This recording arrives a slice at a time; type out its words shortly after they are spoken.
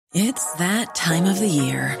It's that time of the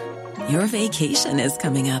year. Your vacation is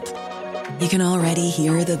coming up. You can already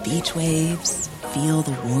hear the beach waves, feel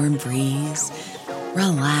the warm breeze,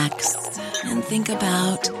 relax, and think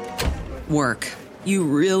about work. You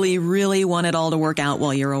really, really want it all to work out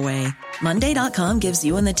while you're away. Monday.com gives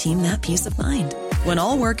you and the team that peace of mind. When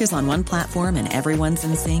all work is on one platform and everyone's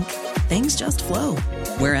in sync, things just flow.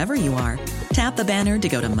 Wherever you are, tap the banner to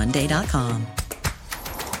go to Monday.com.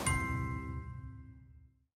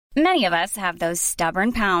 Many of us have those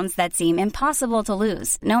stubborn pounds that seem impossible to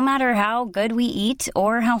lose, no matter how good we eat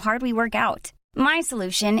or how hard we work out. My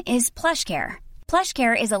solution is PlushCare.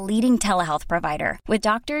 PlushCare is a leading telehealth provider with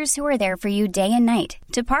doctors who are there for you day and night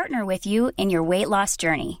to partner with you in your weight loss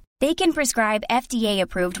journey. They can prescribe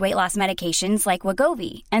FDA-approved weight loss medications like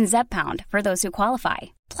Wegovy and Zepbound for those who qualify.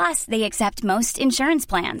 Plus, they accept most insurance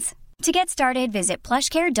plans. To get started, visit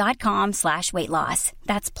plushcare.com/weightloss.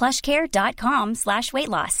 That's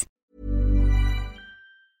plushcare.com/weightloss.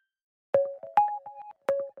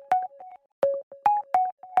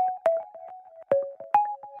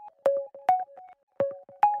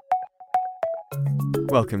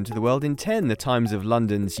 Welcome to The World in 10, the Times of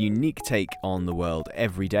London's unique take on the world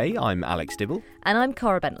every day. I'm Alex Dibble. And I'm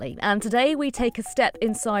Cara Bentley. And today we take a step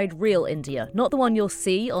inside real India. Not the one you'll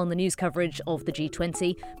see on the news coverage of the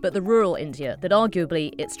G20, but the rural India that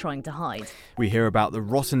arguably it's trying to hide. We hear about the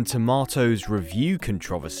Rotten Tomatoes review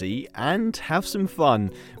controversy and have some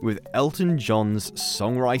fun with Elton John's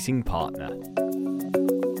songwriting partner.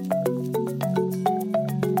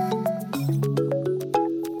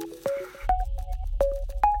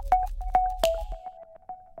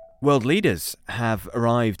 World leaders have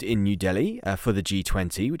arrived in New Delhi for the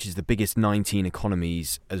G20, which is the biggest 19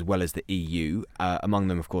 economies as well as the EU. Among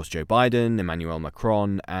them, of course, Joe Biden, Emmanuel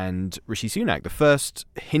Macron and Rishi Sunak, the first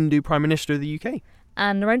Hindu Prime Minister of the UK.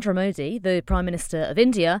 And Narendra Modi, the Prime Minister of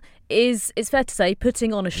India, is, it's fair to say,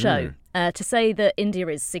 putting on a show to say that India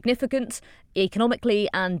is significant economically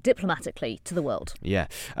and diplomatically to the world. Yeah.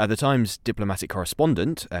 The Times diplomatic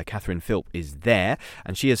correspondent, Catherine Philp, is there,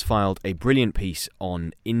 and she has filed a brilliant piece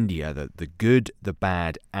on India, the good, the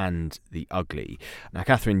bad and the ugly. Now,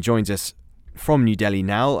 Catherine joins us from New Delhi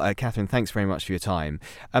now. Catherine, thanks very much for your time.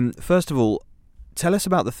 First of all, tell us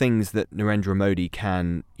about the things that Narendra Modi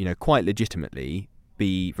can, quite legitimately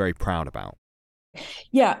be very proud about.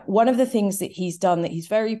 Yeah, one of the things that he's done that he's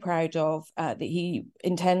very proud of, that he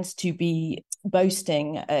intends to be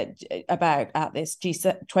boasting about at this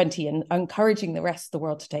G20 and encouraging the rest of the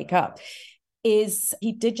world to take up, is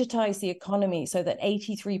he digitized the economy so that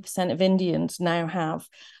 83% of Indians now have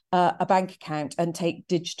a bank account and take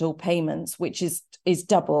digital payments, which is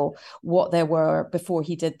double what there were before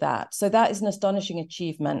he did that. So that is an astonishing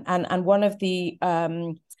achievement. And one of the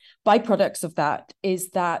byproducts of that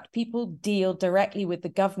is that people deal directly with the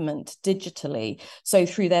government digitally. So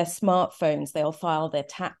through their smartphones, they'll file their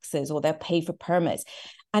taxes or they'll pay for permits.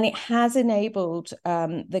 And it has enabled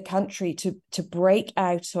the country to break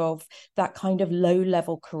out of that kind of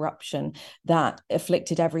low-level corruption that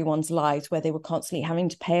afflicted everyone's lives, where they were constantly having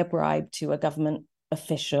to pay a bribe to a government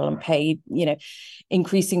official and pay,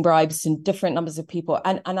 increasing bribes to different numbers of people.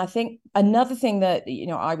 And I think another thing that,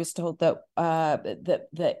 I was told that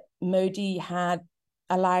that Modi had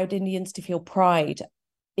allowed Indians to feel pride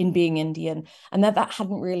in being Indian, and that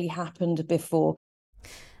hadn't really happened before.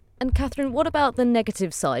 And Catherine, what about the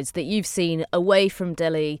negative sides that you've seen away from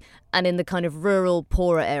Delhi and in the kind of rural,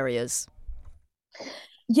 poorer areas?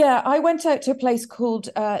 Yeah, I went out to a place called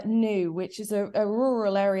New, which is a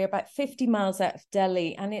rural area about 50 miles out of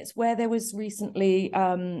Delhi. And it's where there was recently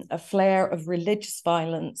a flare of religious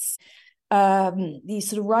violence. These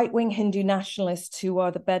sort of right-wing Hindu nationalists who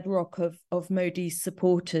are the bedrock of Modi's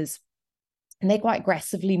supporters. And they quite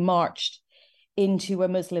aggressively marched into a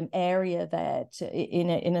Muslim area there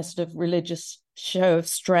in a sort of religious show of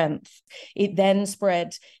strength. It then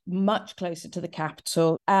spread much closer to the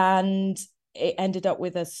capital, and it ended up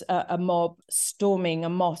with a mob storming a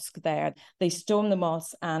mosque there. They stormed the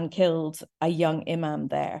mosque and killed a young imam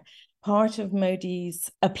there. Part of Modi's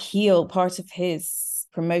appeal, part of his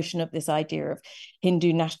promotion of this idea of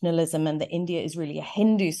Hindu nationalism and that India is really a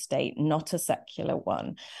Hindu state, not a secular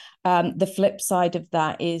one. The flip side of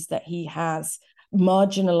that is that he has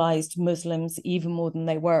marginalized Muslims even more than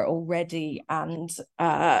they were already, and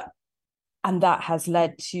that has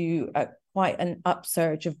led to quite an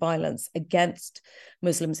upsurge of violence against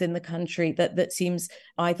Muslims in the country that seems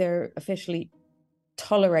either officially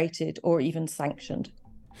tolerated or even sanctioned.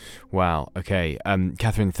 Wow. Okay.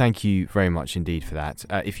 Catherine, thank you very much indeed for that.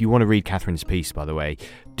 If you want to read Catherine's piece, by the way,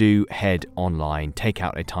 do head online, take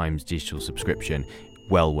out a Times digital subscription.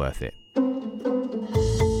 Well worth it.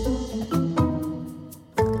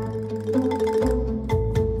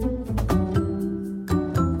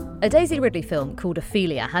 A Daisy Ridley film called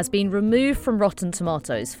Ophelia has been removed from Rotten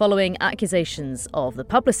Tomatoes following accusations of the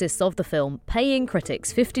publicists of the film paying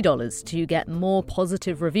critics $50 to get more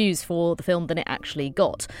positive reviews for the film than it actually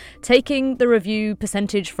got, taking the review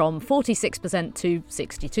percentage from 46% to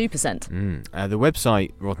 62%. The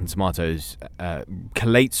website Rotten Tomatoes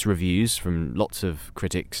collates reviews from lots of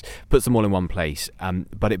critics, puts them all in one place,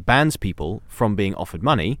 but it bans people from being offered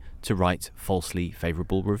money to write falsely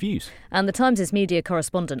favourable reviews. And the Times' media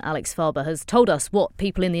correspondent Alex Farber has told us what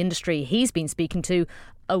people in the industry he's been speaking to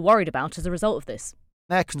are worried about as a result of this.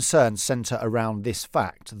 Their concerns centre around this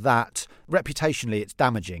fact that reputationally it's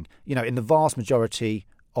damaging. You know, in the vast majority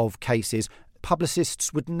of cases,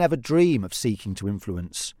 publicists would never dream of seeking to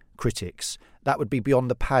influence critics. That would be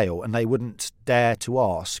beyond the pale and they wouldn't dare to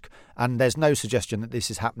ask. And there's no suggestion that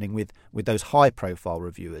this is happening with those high-profile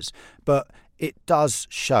reviewers. But it does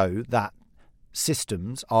show that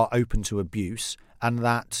systems are open to abuse and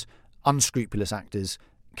that unscrupulous actors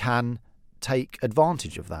can take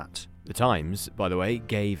advantage of that. The Times, by the way,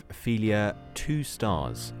 gave Ophelia 2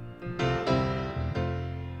 stars.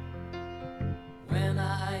 When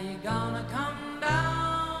are you gonna come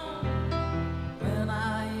down? When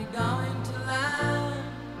are you going to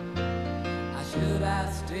land? I should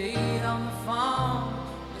have stayed on the phone.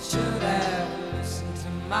 I should have listened to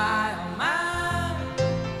my own mind.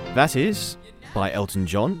 That is by Elton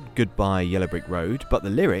John, Goodbye Yellow Brick Road, but the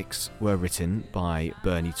lyrics were written by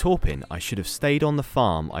Bernie Taupin. I should have stayed on the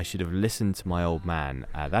farm, I should have listened to my old man.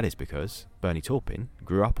 That is because Bernie Taupin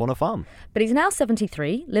grew up on a farm. But he's now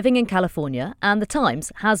 73, living in California, and The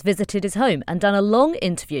Times has visited his home and done a long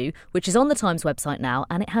interview, which is on The Times website now,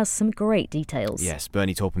 and it has some great details. Yes,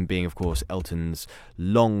 Bernie Taupin being, of course, Elton's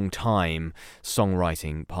long-time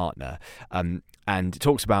songwriting partner. And it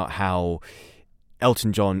talks about how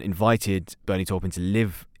Elton John invited Bernie Taupin to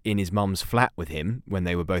live in his mum's flat with him when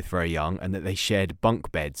they were both very young and that they shared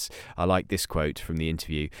bunk beds. I like this quote from the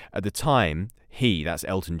interview. At the time, that's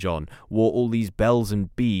Elton John, wore all these bells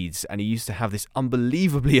and beads and he used to have this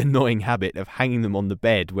unbelievably annoying habit of hanging them on the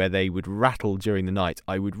bed where they would rattle during the night.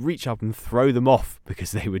 I would reach up and throw them off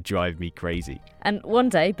because they would drive me crazy. And one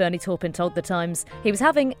day, Bernie Taupin told The Times he was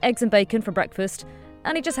having eggs and bacon for breakfast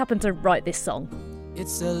and he just happened to write this song.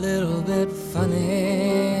 It's a little bit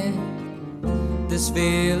funny, this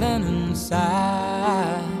feeling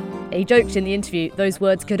inside. He joked in the interview those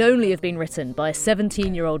words could only have been written by a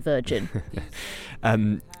 17-year-old virgin.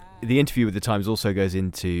 The interview with The Times also goes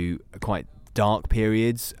into quite dark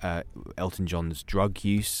periods, Elton John's drug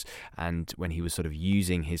use and when he was sort of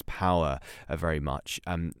using his power very much.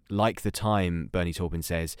 Like The Time, Bernie Taupin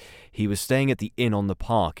says, he was staying at the Inn on the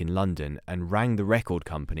Park in London and rang the record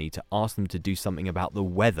company to ask them to do something about the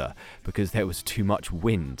weather because there was too much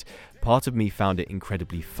wind. Part of me found it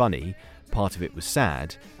incredibly funny, part of it was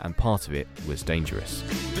sad, and part of it was dangerous.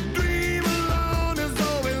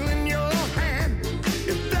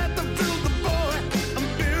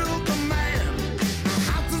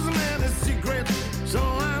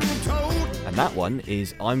 And that one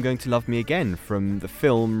is I'm Going to Love Me Again from the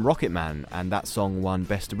film Rocket Man, and that song won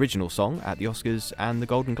Best Original Song at the Oscars and the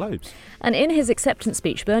Golden Globes. And in his acceptance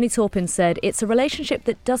speech, Bernie Taupin said it's a relationship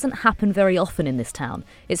that doesn't happen very often in this town.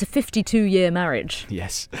 It's a 52-year marriage.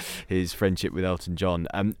 Yes, his friendship with Elton John.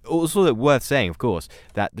 Also worth saying, of course,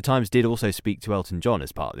 that The Times did also speak to Elton John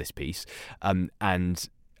as part of this piece, and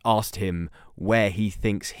asked him where he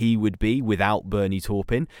thinks he would be without Bernie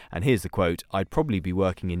Taupin. And here's the quote: I'd probably be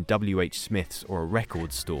working in W.H. Smith's or a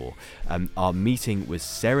record store. Our meeting was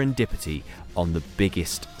serendipity on the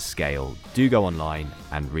biggest scale. Do go online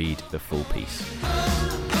and read the full piece.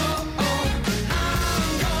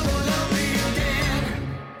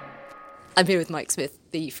 I'm here with Mike Smith,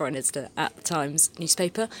 the foreign editor at The Times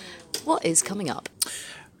newspaper. What is coming up?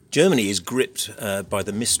 Germany is gripped by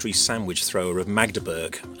the mystery sandwich thrower of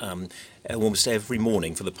Magdeburg. Almost every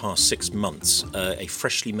morning for the past 6 months, a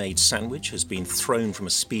freshly made sandwich has been thrown from a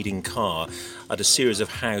speeding car at a series of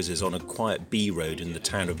houses on a quiet B road in the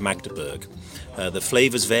town of Magdeburg. The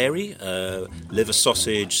flavours vary, liver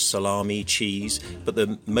sausage, salami, cheese, but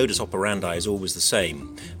the modus operandi is always the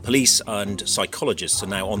same. Police and psychologists are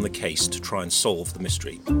now on the case to try and solve the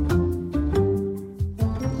mystery.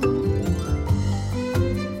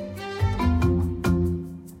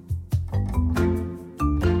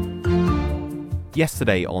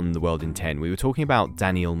 Yesterday on The World in 10, we were talking about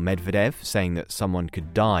Daniil Medvedev saying that someone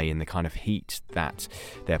could die in the kind of heat that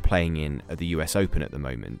they're playing in at the US Open at the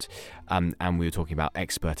moment. And we were talking about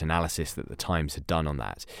expert analysis that The Times had done on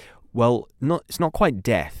that. Well, it's not quite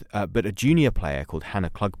death, but a junior player called Hannah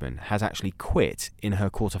Klugman has actually quit in her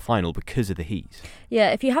quarter-final because of the heat.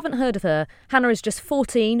 Yeah, if you haven't heard of her, Hannah is just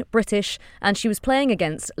 14, British, and she was playing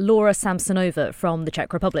against Laura Samsonova from the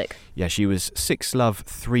Czech Republic. Yeah, she was 6-love,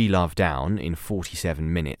 3-love down in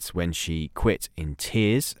 47 minutes when she quit in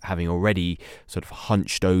tears, having already sort of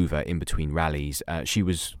hunched over in between rallies. She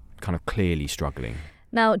was kind of clearly struggling.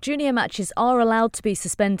 Now, junior matches are allowed to be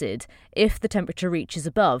suspended if the temperature reaches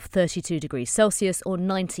above 32 degrees Celsius or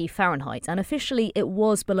 90 Fahrenheit, and officially it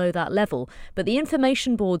was below that level, but the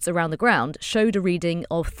information boards around the ground showed a reading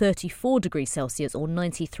of 34 degrees Celsius or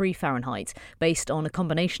 93 Fahrenheit, based on a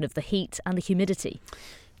combination of the heat and the humidity.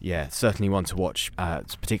 Yeah, certainly one to watch,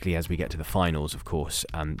 particularly as we get to the finals, of course,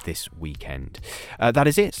 this weekend. That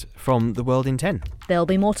is it from The World in 10. There'll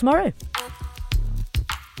be more tomorrow.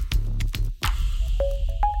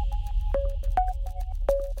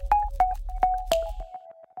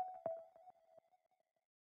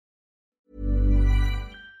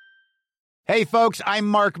 Hey, folks, I'm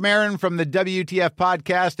Mark Maron from the WTF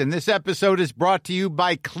Podcast, and this episode is brought to you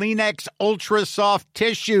by Kleenex Ultra Soft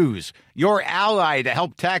Tissues, your ally to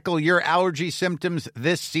help tackle your allergy symptoms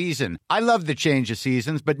this season. I love the change of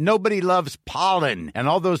seasons, but nobody loves pollen and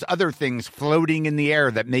all those other things floating in the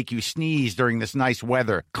air that make you sneeze during this nice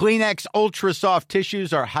weather. Kleenex Ultra Soft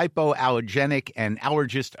Tissues are hypoallergenic and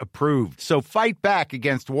allergist approved, so fight back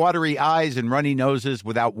against watery eyes and runny noses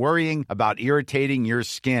without worrying about irritating your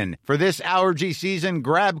skin. For this allergy season,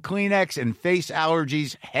 grab Kleenex and face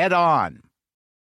allergies head on.